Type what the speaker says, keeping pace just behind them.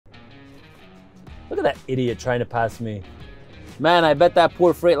Look at that idiot trying to pass me. Man, I bet that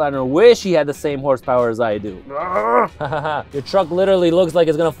poor Freightliner wish he had the same horsepower as I do. Your truck literally looks like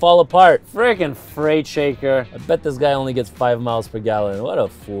it's gonna fall apart. Freaking freight shaker. I bet this guy only gets 5 miles per gallon. What a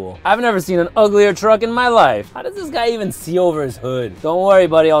fool. I've never seen an uglier truck in my life. How does this guy even see over his hood? Don't worry,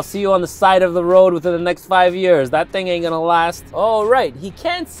 buddy. I'll see you on the side of the road within the next 5 years. That thing ain't gonna last. Oh, right. He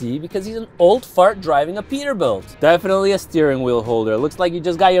can't see because he's an old fart driving a Peterbilt. Definitely a steering wheel holder. Looks like you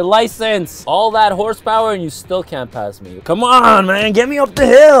just got your license. All that horsepower and you still can't pass me. Come on, man. Get me up the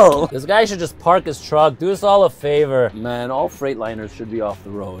hill. This guy should just park his truck. Do us all a favor. Man, all Freightliners should be off the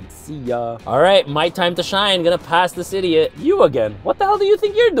road. See ya. All right, my time to shine. Gonna pass this idiot. You again. What the hell do you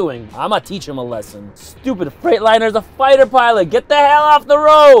think you're doing? I'ma teach him a lesson. Stupid Freightliner's a fighter pilot. Get the hell off the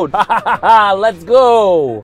road. Let's go.